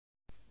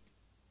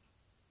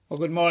Well,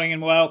 good morning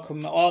and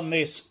welcome on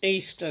this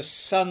Easter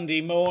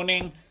Sunday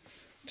morning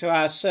to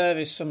our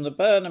service from the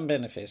Burnham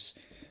Benefice.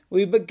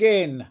 We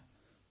begin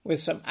with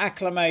some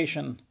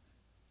acclamation.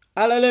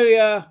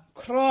 Alleluia!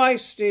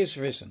 Christ is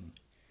risen.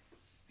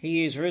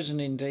 He is risen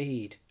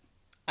indeed.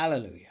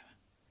 Alleluia.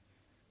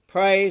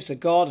 Praise the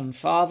God and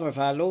Father of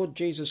our Lord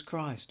Jesus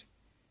Christ.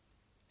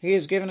 He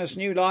has given us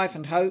new life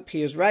and hope.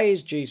 He has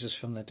raised Jesus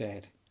from the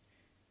dead.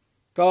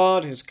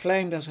 God has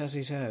claimed us as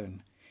his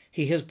own.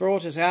 He has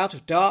brought us out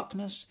of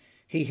darkness.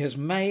 He has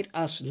made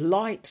us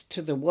light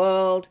to the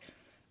world.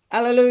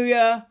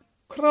 Alleluia!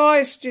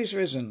 Christ is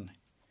risen.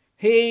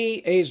 He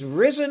is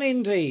risen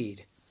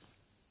indeed.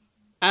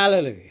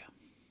 Alleluia.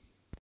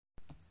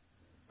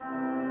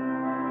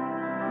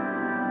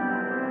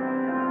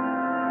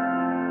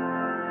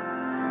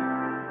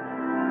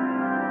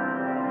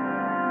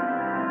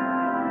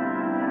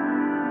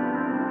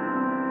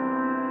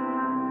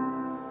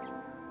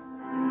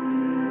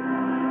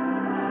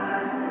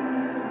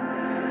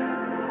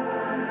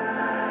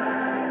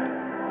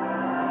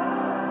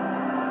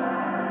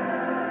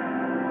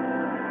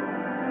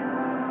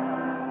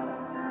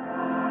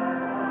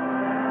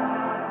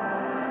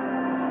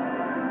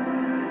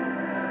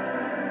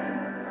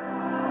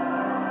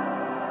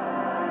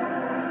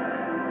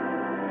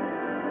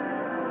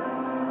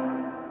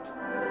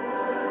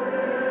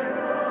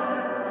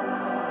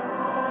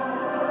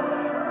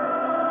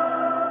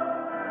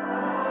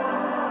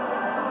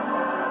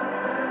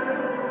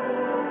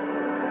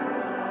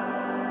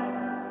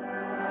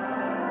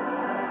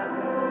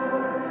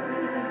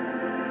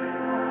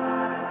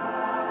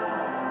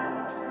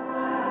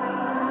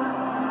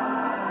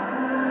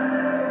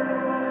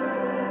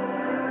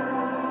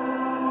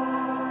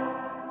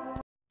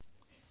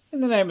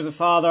 In the name of the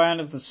Father, and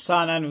of the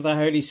Son, and of the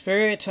Holy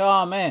Spirit.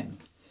 Amen.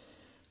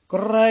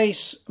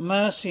 Grace,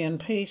 mercy and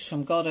peace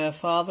from God our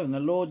Father and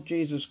the Lord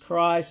Jesus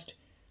Christ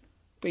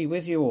be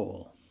with you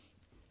all.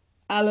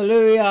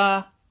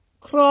 Alleluia!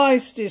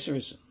 Christ is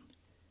risen.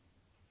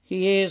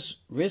 He is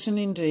risen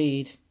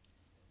indeed.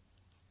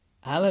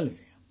 Alleluia.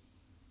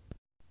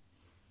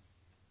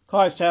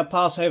 Christ our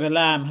Passover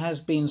Lamb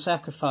has been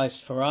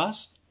sacrificed for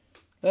us.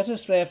 Let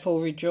us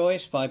therefore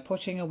rejoice by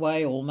putting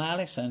away all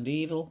malice and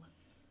evil,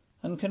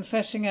 and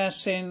confessing our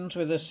sins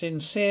with a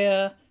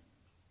sincere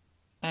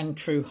and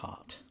true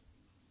heart.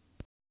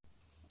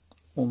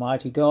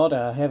 Almighty God,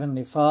 our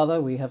Heavenly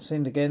Father, we have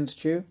sinned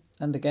against you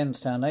and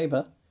against our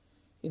neighbour,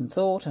 in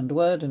thought and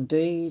word and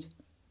deed,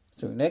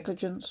 through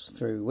negligence,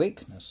 through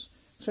weakness,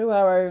 through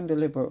our own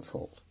deliberate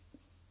fault.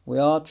 We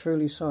are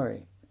truly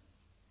sorry,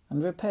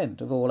 and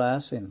repent of all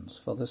our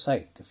sins for the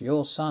sake of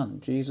your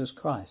Son, Jesus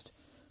Christ,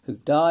 who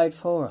died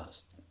for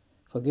us.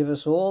 Forgive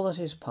us all that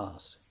is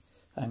past,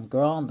 and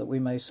grant that we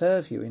may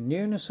serve you in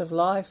newness of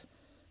life,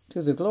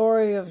 to the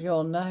glory of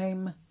your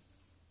name.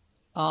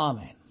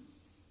 Amen.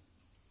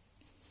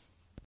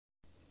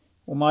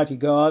 Almighty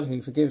God,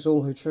 who forgives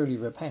all who truly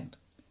repent,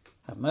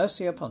 have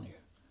mercy upon you,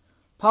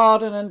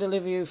 pardon and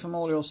deliver you from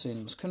all your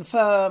sins,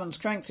 confirm and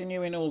strengthen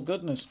you in all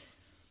goodness,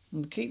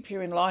 and keep you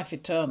in life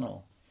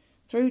eternal,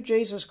 through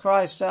Jesus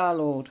Christ our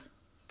Lord.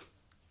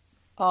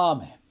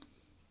 Amen.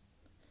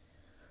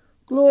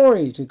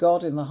 Glory to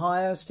God in the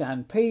highest,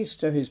 and peace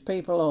to his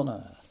people on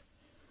earth.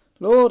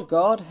 Lord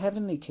God,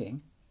 Heavenly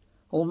King,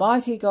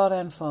 Almighty God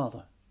and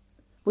Father,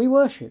 we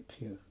worship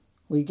you,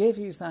 we give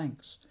you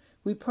thanks,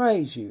 we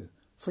praise you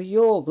for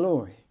your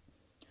glory.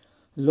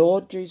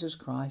 Lord Jesus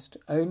Christ,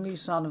 only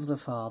Son of the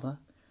Father,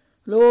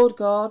 Lord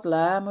God,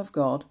 Lamb of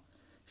God,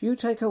 you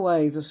take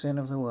away the sin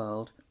of the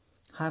world,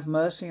 have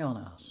mercy on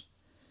us.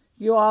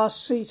 You are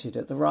seated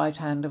at the right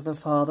hand of the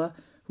Father,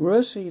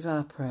 receive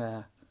our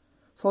prayer.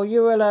 For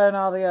you alone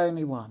are the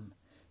only one.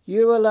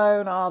 You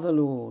alone are the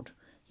Lord.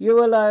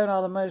 You alone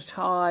are the Most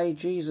High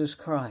Jesus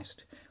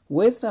Christ,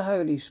 with the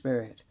Holy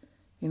Spirit,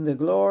 in the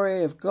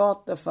glory of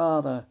God the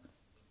Father.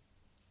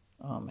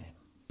 Amen.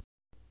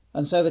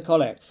 And so the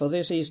collect for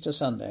this Easter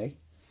Sunday.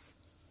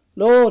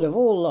 Lord of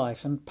all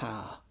life and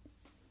power,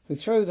 who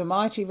through the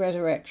mighty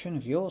resurrection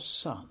of your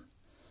Son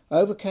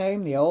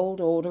overcame the old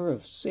order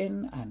of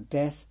sin and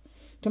death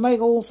to make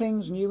all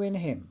things new in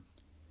him,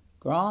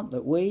 grant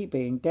that we,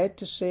 being dead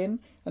to sin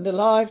and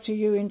alive to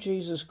you in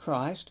Jesus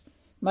Christ,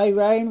 may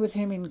reign with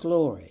him in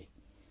glory,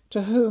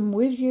 to whom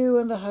with you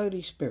and the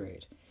Holy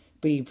Spirit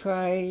be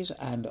praise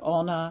and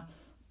honour,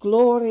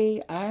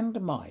 glory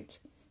and might,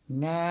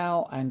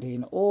 now and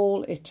in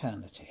all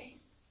eternity.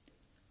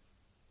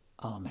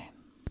 Amen.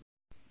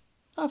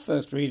 Our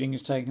first reading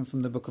is taken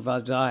from the book of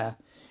Isaiah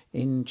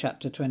in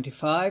chapter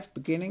 25,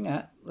 beginning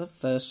at the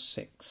verse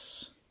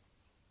 6.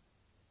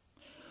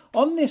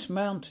 On this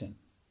mountain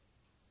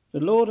the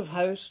Lord of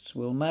hosts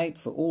will make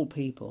for all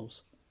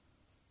peoples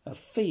a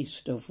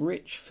feast of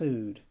rich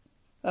food,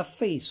 a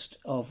feast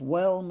of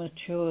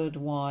well-matured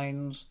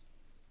wines,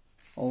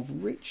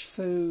 of rich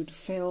food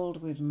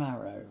filled with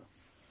marrow,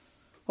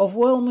 of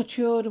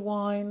well-matured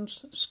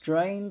wines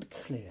strained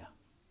clear.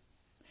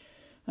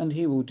 And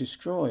he will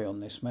destroy on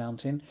this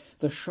mountain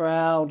the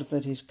shroud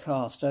that is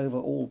cast over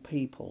all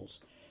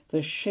peoples,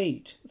 the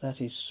sheet that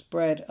is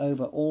spread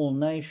over all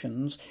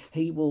nations.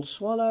 He will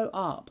swallow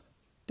up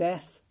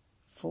death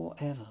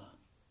forever.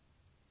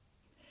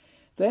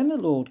 Then the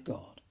Lord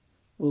God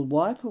will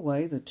wipe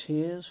away the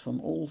tears from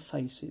all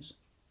faces,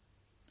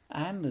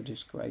 and the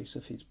disgrace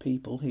of his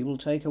people he will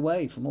take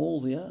away from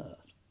all the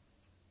earth.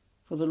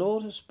 For the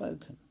Lord has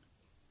spoken.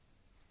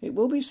 It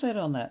will be said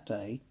on that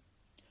day,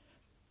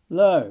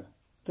 Lo,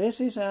 this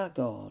is our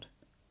God.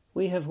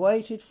 We have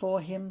waited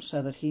for him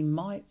so that he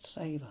might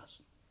save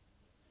us.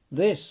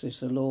 This is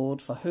the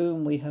Lord for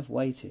whom we have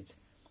waited.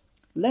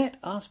 Let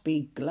us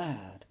be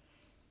glad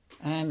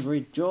and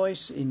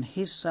rejoice in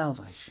his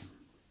salvation.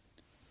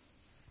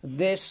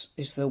 This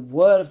is the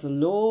word of the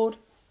Lord.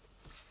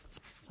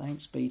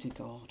 Thanks be to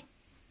God.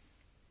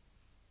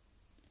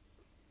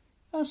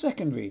 Our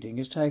second reading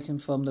is taken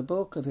from the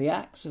book of the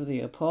Acts of the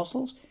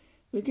Apostles,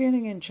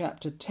 beginning in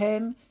chapter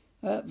 10,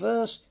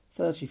 verse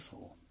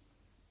 34.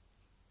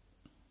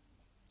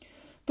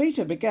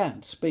 Peter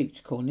began to speak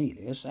to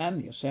Cornelius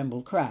and the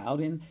assembled crowd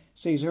in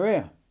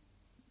Caesarea.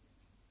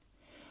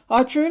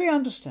 I truly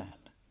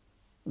understand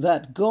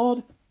that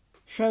God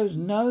shows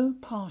no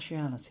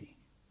partiality,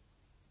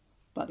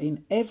 but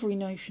in every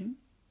nation,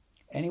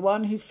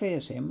 anyone who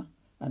fears him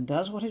and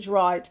does what is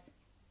right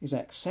is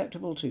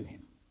acceptable to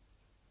him.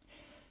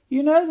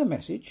 You know the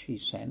message he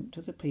sent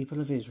to the people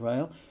of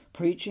Israel,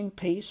 preaching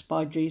peace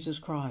by Jesus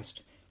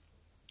Christ.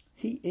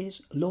 He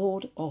is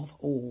Lord of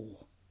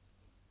all.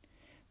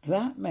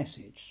 That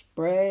message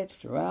spread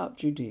throughout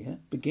Judea,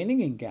 beginning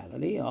in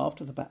Galilee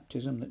after the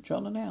baptism that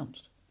John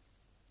announced.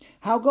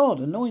 How God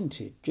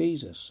anointed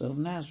Jesus of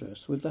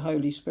Nazareth with the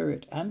Holy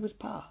Spirit and with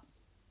power.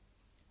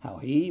 How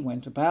he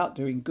went about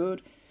doing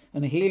good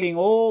and healing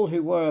all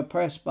who were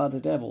oppressed by the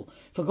devil,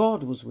 for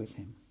God was with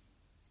him.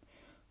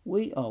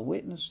 We are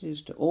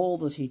witnesses to all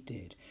that he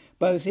did,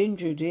 both in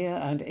Judea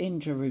and in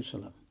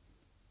Jerusalem.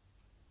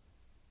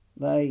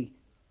 They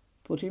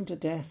put him to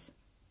death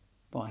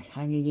by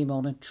hanging him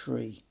on a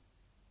tree.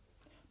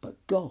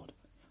 But God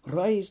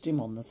raised him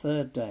on the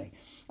third day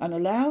and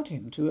allowed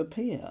him to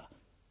appear,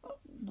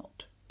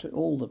 not to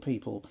all the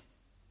people,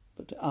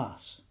 but to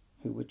us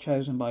who were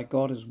chosen by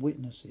God as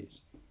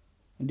witnesses,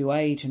 and who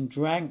ate and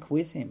drank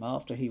with him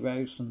after he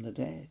rose from the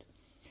dead.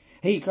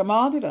 He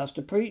commanded us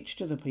to preach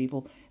to the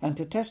people and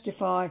to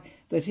testify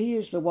that he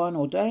is the one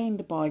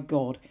ordained by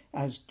God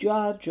as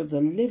judge of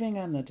the living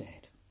and the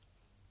dead.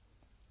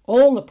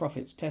 All the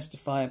prophets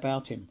testify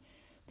about him,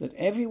 that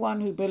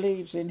everyone who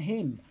believes in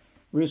him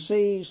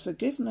receives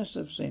forgiveness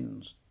of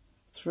sins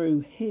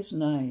through his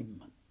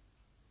name.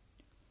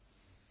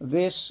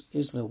 This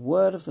is the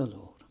word of the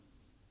Lord.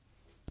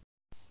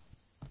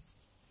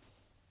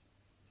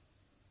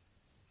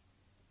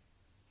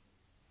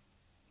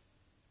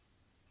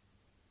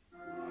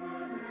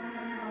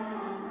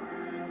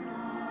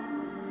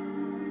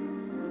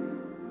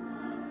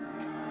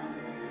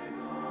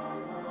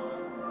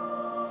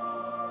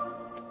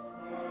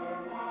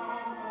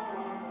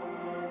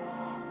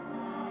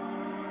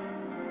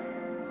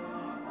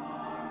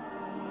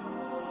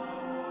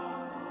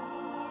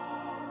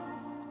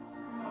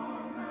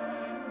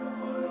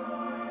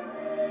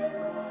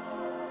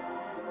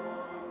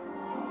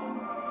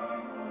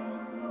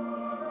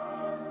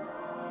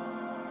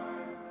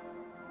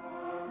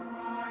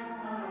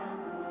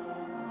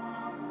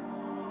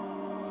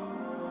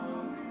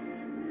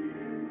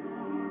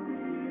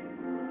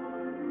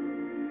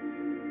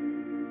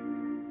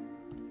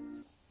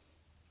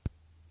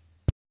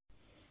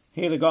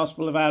 Hear the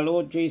gospel of our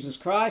Lord Jesus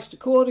Christ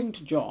according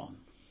to John.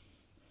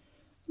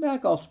 And our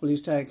gospel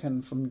is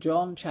taken from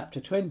John chapter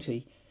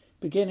 20,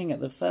 beginning at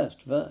the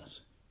first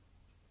verse.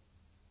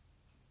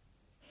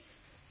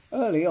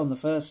 Early on the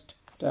first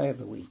day of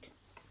the week,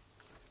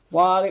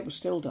 while it was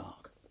still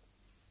dark,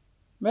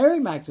 Mary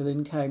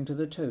Magdalene came to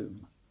the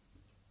tomb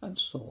and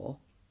saw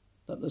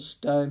that the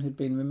stone had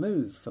been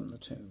removed from the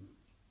tomb.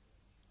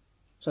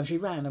 So she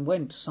ran and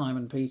went to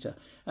Simon Peter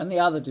and the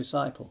other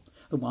disciple,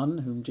 the one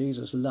whom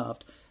Jesus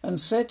loved, and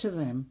said to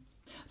them,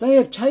 They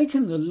have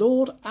taken the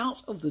Lord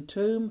out of the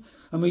tomb,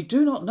 and we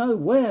do not know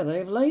where they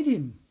have laid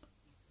him.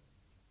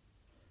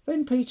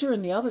 Then Peter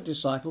and the other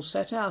disciple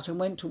set out and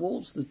went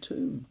towards the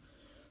tomb.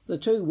 The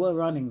two were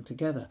running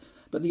together,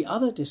 but the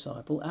other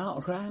disciple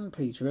outran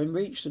Peter and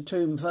reached the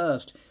tomb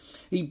first.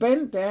 He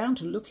bent down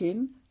to look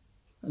in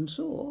and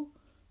saw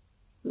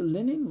the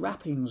linen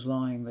wrappings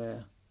lying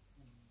there,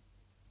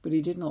 but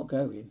he did not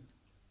go in.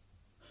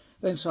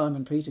 Then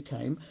Simon Peter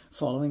came,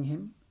 following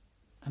him,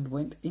 and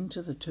went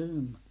into the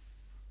tomb.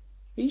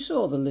 He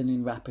saw the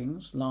linen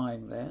wrappings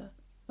lying there,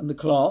 and the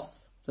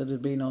cloth that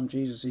had been on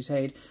Jesus'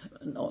 head,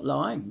 not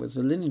lying with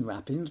the linen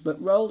wrappings,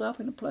 but rolled up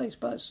in a place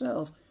by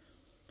itself.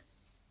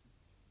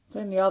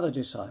 Then the other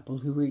disciple,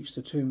 who reached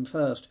the tomb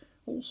first,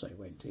 also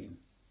went in.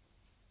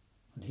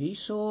 And he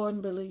saw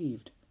and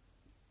believed.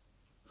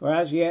 For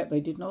as yet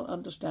they did not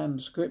understand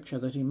the scripture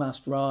that he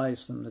must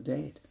rise from the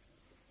dead.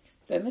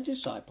 Then the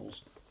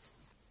disciples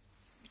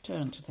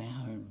returned to their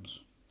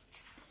homes.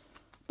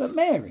 But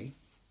Mary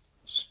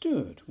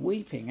stood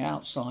weeping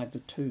outside the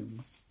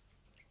tomb.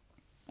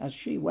 As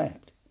she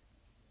wept,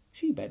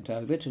 She bent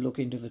over to look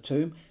into the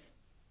tomb,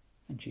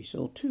 and she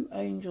saw 2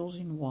 angels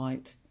in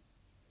white,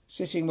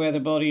 sitting where the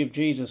body of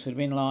Jesus had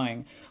been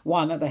lying,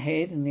 one at the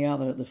head and the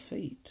other at the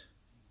feet.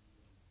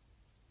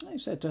 They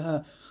said to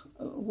her,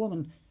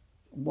 "Woman,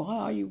 why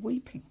are you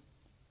weeping?"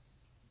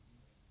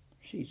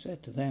 She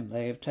said to them,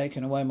 "They have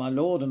taken away my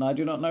Lord, and I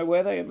do not know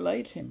where they have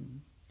laid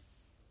him."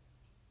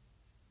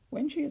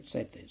 When she had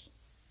said this,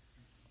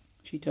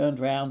 she turned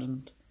round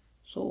and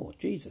saw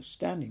Jesus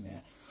standing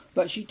there,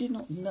 but she did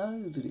not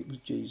know that it was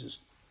Jesus.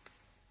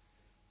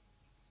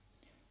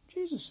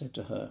 Jesus said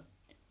to her,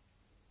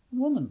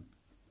 "Woman,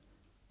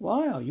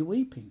 why are you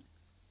weeping?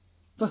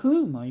 For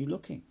whom are you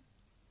looking?"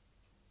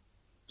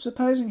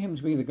 Supposing him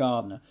to be the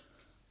gardener,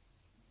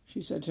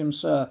 she said to him,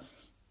 "Sir,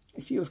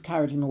 if you have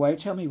carried him away,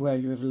 tell me where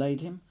you have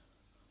laid him,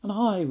 and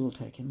I will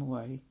take him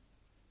away."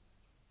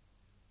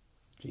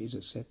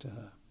 Jesus said to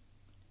her,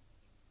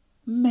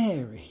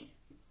 "Mary."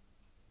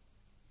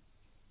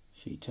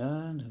 She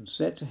turned and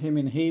said to him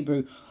in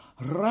Hebrew,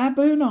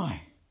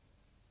 "Rabboni,"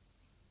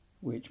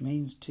 which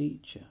means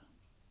teacher.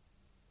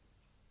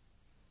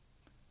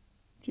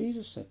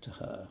 Jesus said to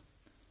her,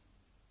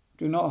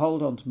 "Do not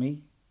hold on to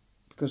me,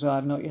 because I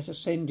have not yet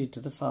ascended to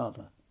the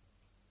Father.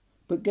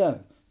 But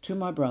go to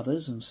my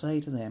brothers and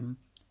say to them,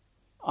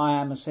 I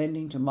am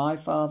ascending to my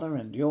Father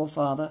and your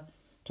Father,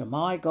 to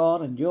my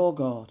God and your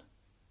God."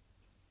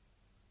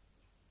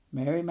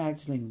 Mary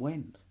Magdalene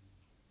went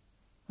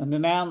and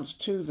announced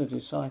to the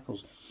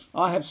disciples,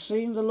 "I have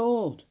seen the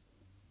Lord."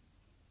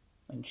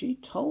 And she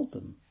told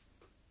them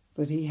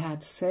that he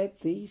had said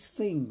these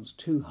things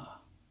to her.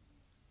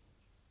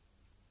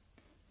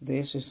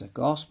 This is the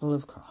gospel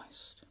of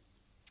Christ.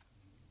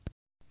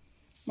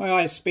 May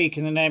I speak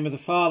in the name of the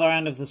Father,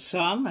 and of the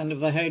Son, and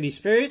of the Holy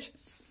Spirit.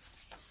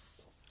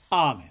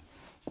 Amen.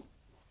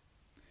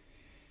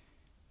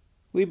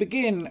 We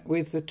begin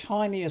with the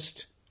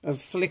tiniest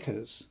of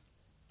flickers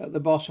at the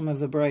bottom of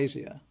the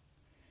brazier,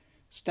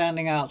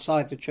 standing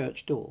outside the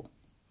church door.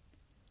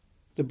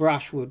 The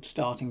brushwood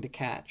starting to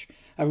catch,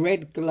 a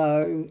red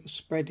glow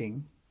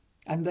spreading,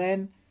 and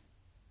then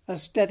a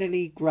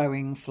steadily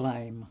growing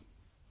flame.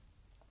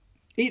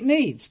 It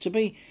needs to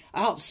be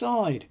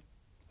outside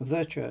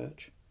the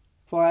church,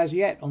 for as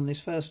yet on this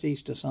first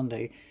Easter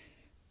Sunday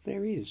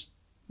there is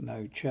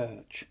no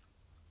church.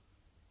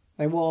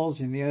 There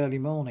was in the early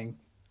morning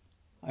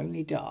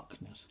only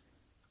darkness,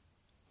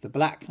 the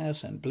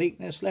blackness and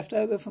bleakness left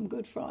over from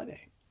Good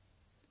Friday.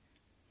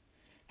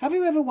 Have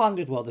you ever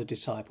wondered what the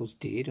disciples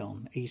did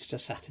on Easter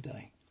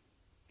Saturday?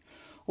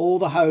 All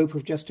the hope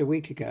of just a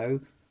week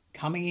ago,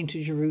 coming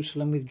into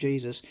Jerusalem with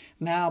Jesus,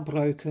 now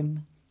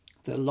broken,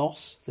 the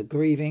loss, the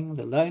grieving,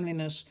 the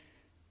loneliness,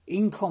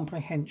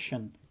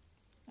 incomprehension,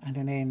 and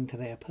an end to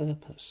their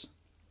purpose.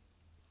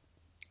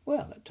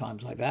 Well, at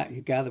times like that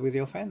you gather with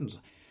your friends,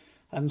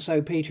 and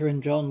so Peter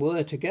and John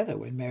were together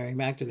when Mary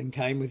Magdalene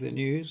came with the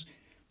news.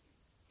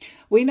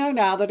 We know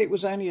now that it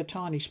was only a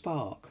tiny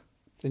spark,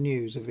 the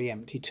news of the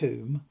empty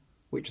tomb,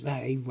 which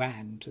they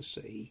ran to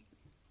see.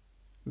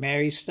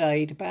 Mary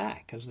stayed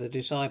back as the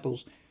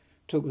disciples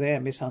took their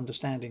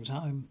misunderstandings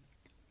home,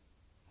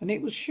 and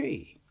it was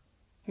she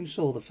who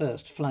saw the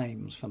first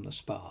flames from the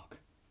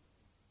spark.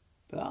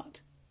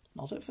 But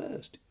not at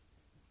first.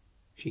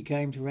 She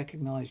came to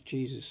recognise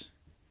Jesus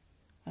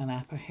and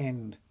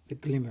apprehend the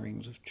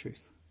glimmerings of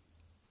truth.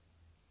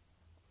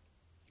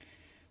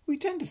 We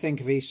tend to think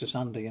of Easter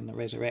Sunday and the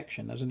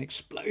resurrection as an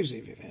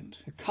explosive event,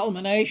 a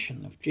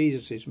culmination of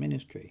Jesus'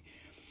 ministry,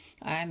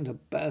 and a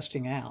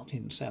bursting out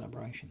in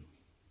celebration.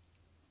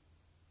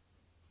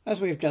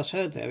 As we have just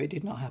heard there, it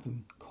did not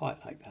happen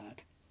quite like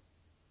that,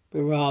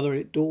 but rather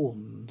it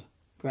dawned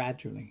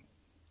gradually.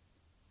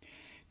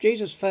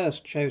 Jesus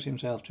first shows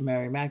himself to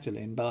Mary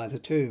Magdalene by the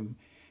tomb,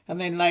 and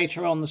then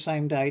later on the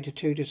same day to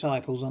 2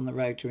 disciples on the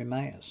road to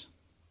Emmaus.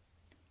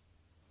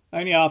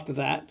 Only after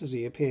that does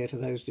he appear to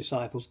those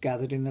disciples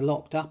gathered in the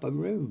locked upper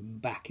room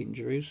back in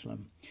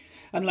Jerusalem,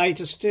 and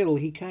later still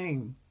he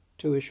came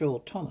to assure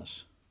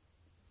Thomas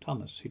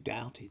who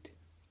doubted.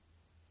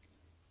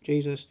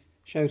 Jesus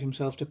showed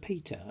himself to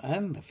Peter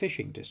and the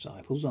fishing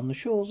disciples on the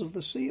shores of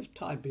the Sea of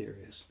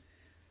Tiberias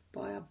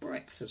by a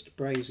breakfast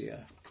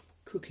brazier,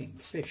 cooking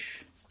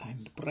fish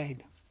and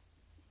bread.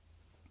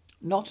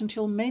 Not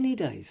until many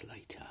days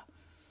later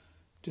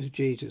does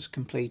Jesus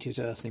complete his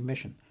earthly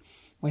mission,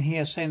 when he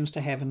ascends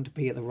to heaven to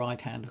be at the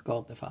right hand of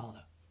God the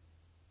Father.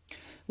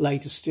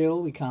 Later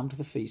still we come to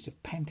the Feast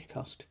of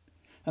Pentecost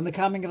and the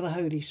coming of the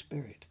Holy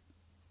Spirit.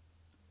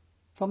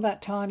 From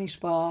that tiny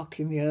spark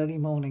in the early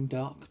morning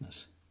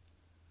darkness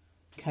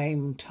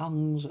came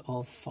tongues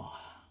of fire.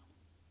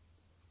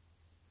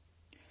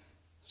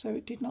 So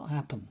it did not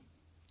happen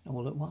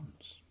all at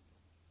once.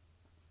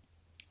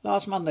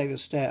 Last Monday the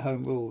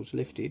stay-at-home rules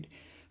lifted,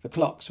 the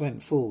clocks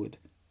went forward.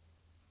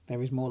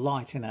 There is more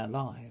light in our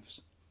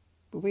lives,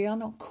 but we are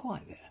not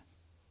quite there.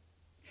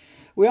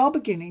 We are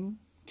beginning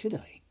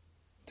today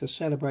to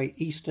celebrate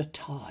Easter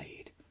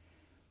Tide,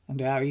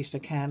 and our Easter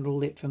candle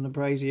lit from the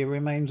brazier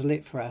remains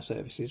lit for our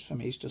services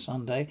from Easter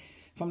Sunday,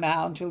 from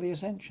now until the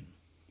Ascension.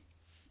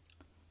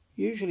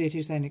 Usually it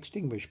is then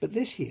extinguished, but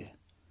this year,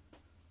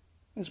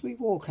 as we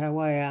walk our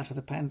way out of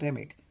the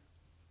pandemic,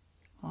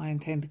 I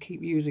intend to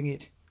keep using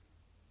it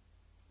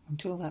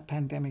until that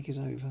pandemic is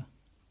over,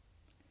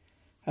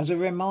 as a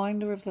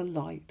reminder of the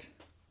light,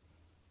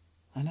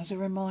 and as a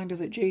reminder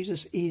that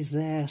Jesus is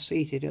there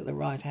seated at the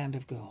right hand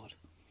of God,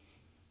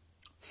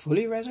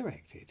 fully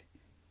resurrected.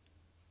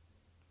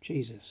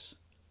 Jesus,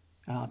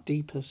 our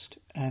deepest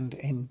and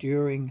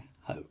enduring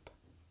hope.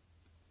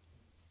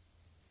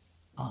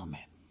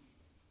 Amen.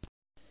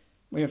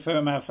 We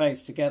affirm our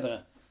faith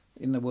together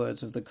in the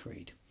words of the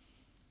Creed.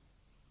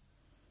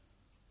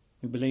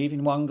 We believe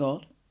in one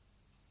God,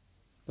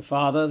 the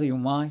Father, the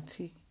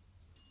Almighty,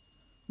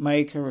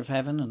 maker of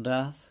heaven and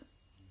earth,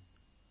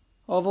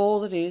 of all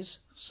that is,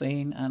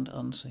 seen and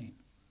unseen.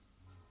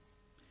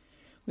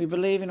 We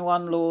believe in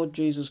one Lord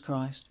Jesus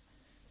Christ,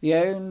 the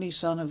only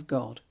Son of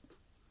God,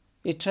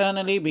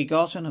 eternally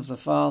begotten of the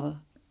Father,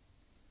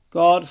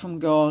 God from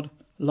God,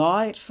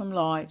 light from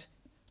light,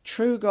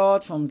 true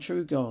God from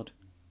true God,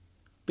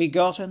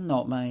 begotten,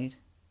 not made,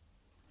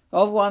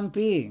 of one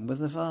being with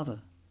the Father.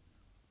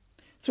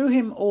 Through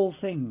him all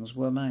things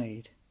were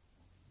made.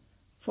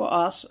 For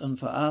us and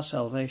for our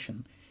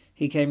salvation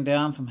he came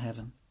down from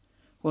heaven,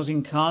 was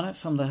incarnate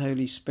from the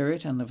Holy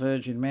Spirit and the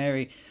Virgin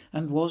Mary,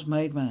 and was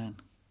made man.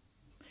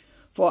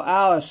 For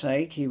our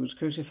sake he was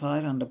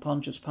crucified under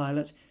Pontius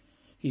Pilate.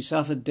 He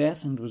suffered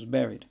death and was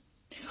buried.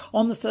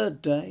 On the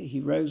third day he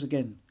rose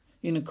again,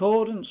 in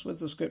accordance with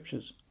the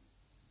Scriptures.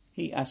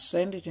 He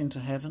ascended into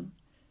heaven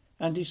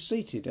and is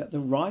seated at the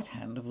right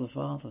hand of the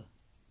Father.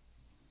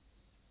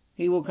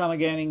 He will come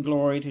again in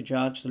glory to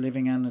judge the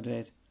living and the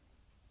dead,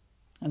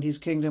 and his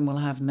kingdom will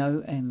have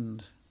no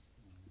end.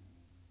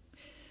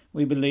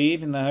 We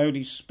believe in the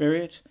Holy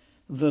Spirit,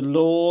 the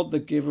Lord, the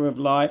giver of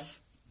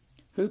life,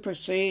 who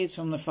proceeds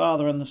from the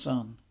Father and the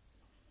Son,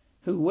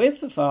 who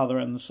with the Father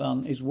and the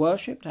Son is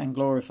worshipped and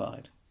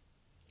glorified,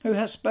 who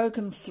has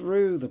spoken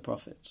through the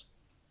prophets.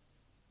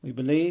 We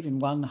believe in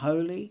one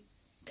holy,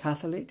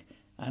 Catholic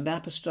and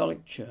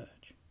Apostolic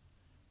Church.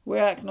 We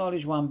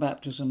acknowledge one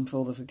baptism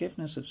for the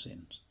forgiveness of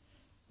sins.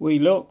 We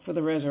look for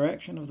the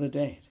resurrection of the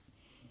dead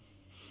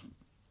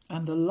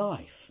and the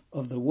life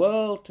of the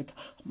world to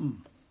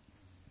come.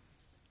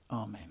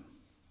 Amen.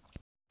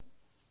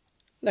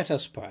 Let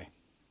us pray.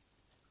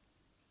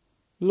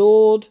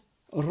 Lord,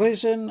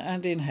 risen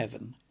and in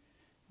heaven,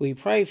 we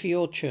pray for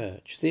your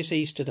church this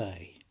Easter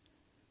day,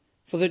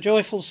 for the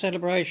joyful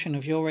celebration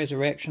of your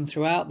resurrection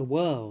throughout the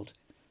world,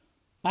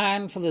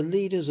 and for the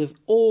leaders of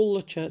all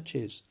the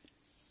churches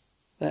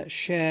that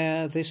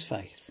share this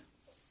faith.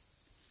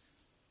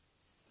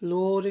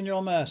 Lord, in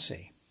your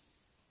mercy,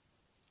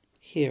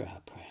 hear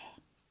our prayer.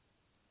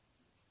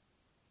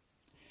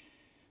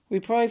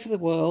 We pray for the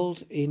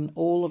world in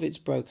all of its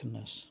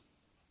brokenness,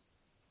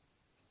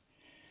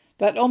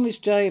 that on this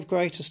day of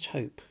greatest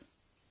hope,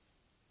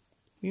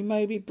 we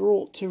may be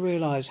brought to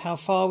realise how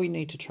far we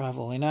need to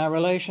travel in our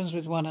relations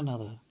with one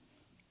another,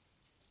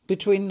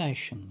 between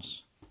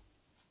nations,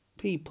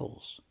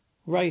 peoples,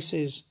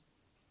 races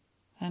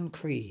and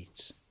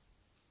creeds,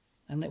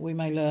 and that we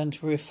may learn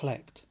to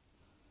reflect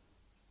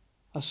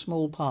a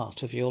small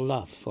part of your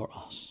love for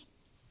us.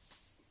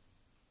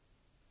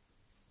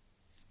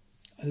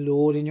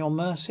 Lord, in your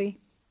mercy,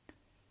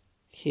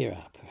 hear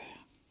our prayer.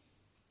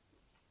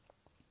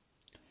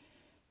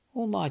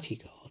 Almighty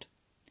God,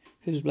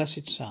 whose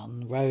blessed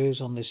Son rose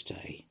on this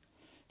day,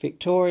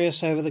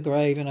 victorious over the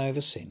grave and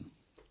over sin,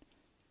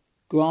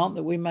 grant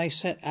that we may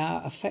set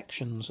our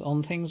affections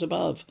on things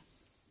above,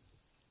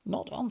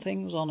 not on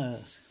things on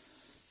earth.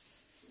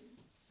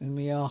 And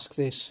we ask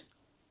this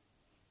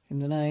in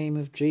the name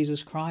of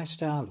Jesus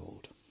Christ our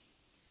Lord.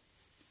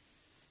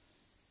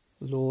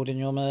 Lord, in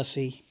your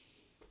mercy,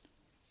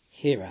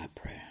 hear our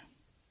prayer.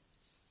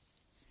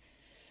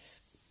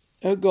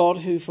 O God,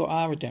 who for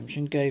our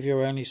redemption gave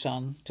your only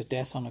Son to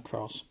death on a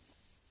cross,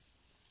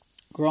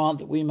 grant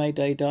that we may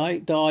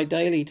die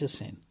daily to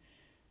sin,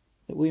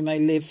 that we may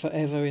live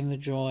forever in the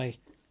joy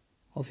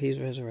of his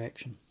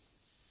resurrection.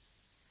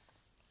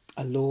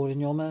 O Lord, in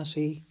your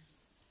mercy,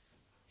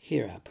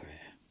 hear our prayer.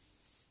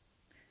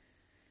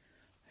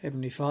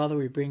 Heavenly Father,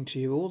 we bring to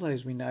you all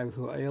those we know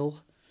who are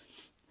ill,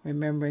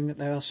 remembering that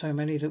there are so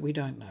many that we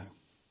don't know.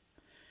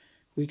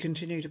 We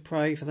continue to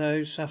pray for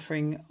those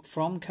suffering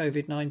from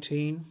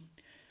COVID-19,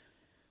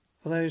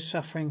 for those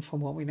suffering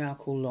from what we now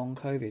call long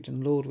COVID.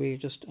 And Lord, we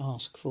just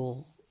ask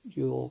for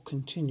your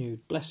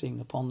continued blessing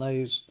upon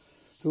those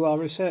who are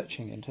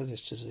researching into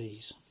this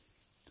disease.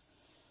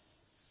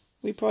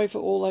 We pray for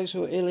all those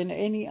who are ill in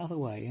any other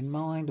way, in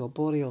mind or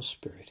body or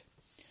spirit.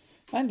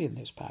 And in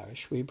this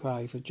parish we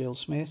pray for Jill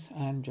Smith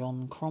and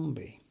John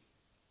Crombie.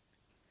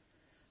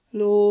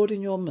 Lord,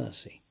 in your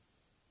mercy,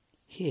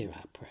 hear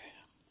our prayer.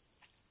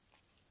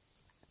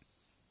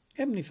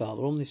 Heavenly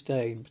Father, on this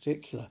day in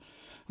particular,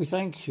 we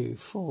thank you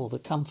for the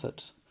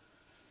comfort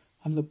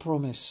and the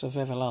promise of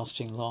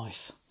everlasting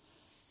life.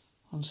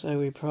 And so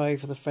we pray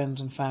for the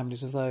friends and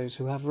families of those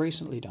who have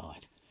recently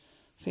died,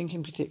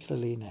 thinking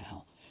particularly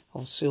now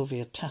of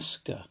Sylvia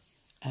Tasker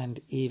and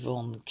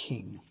Yvonne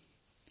King.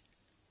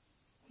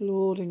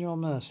 Lord, in your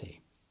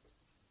mercy,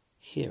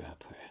 hear our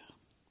prayer.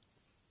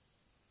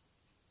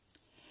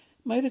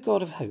 May the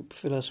God of hope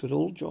fill us with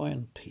all joy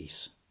and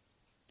peace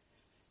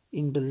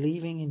in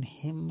believing in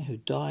him who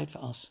died for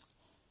us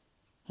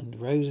and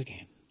rose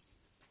again,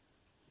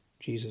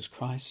 Jesus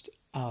Christ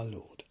our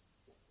Lord.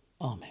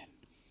 Amen.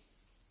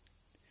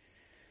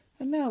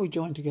 And now we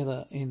join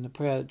together in the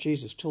prayer that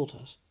Jesus taught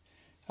us.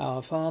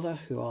 Our Father,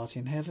 who art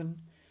in heaven,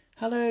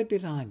 hallowed be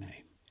thy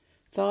name.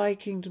 Thy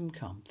kingdom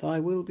come, thy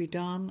will be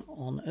done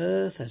on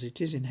earth as it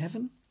is in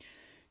heaven.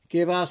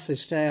 Give us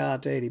this day our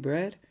daily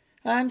bread,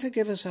 and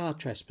forgive us our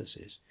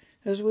trespasses,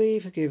 as we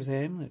forgive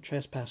them that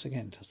trespass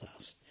against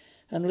us.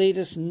 And lead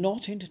us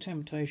not into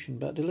temptation,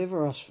 but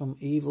deliver us from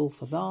evil.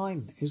 For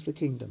thine is the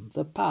kingdom,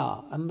 the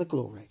power, and the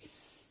glory,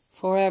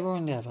 for ever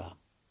and ever.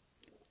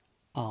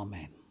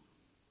 Amen.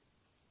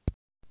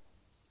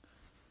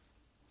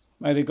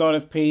 May the God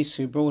of peace,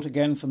 who brought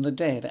again from the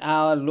dead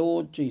our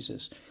Lord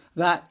Jesus,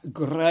 that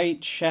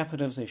great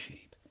shepherd of the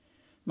sheep,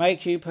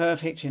 make you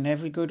perfect in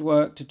every good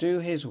work to do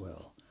his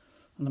will.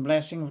 And the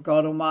blessing of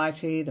God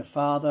Almighty, the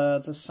Father,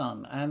 the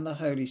Son, and the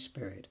Holy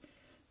Spirit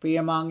be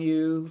among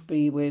you,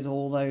 be with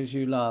all those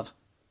you love,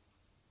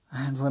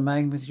 and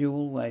remain with you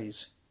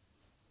always.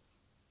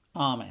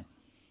 Amen.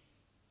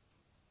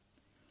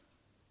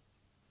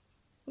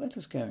 Let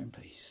us go in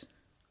peace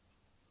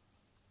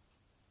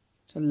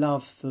to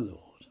love the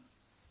Lord.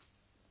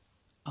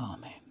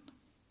 Amen.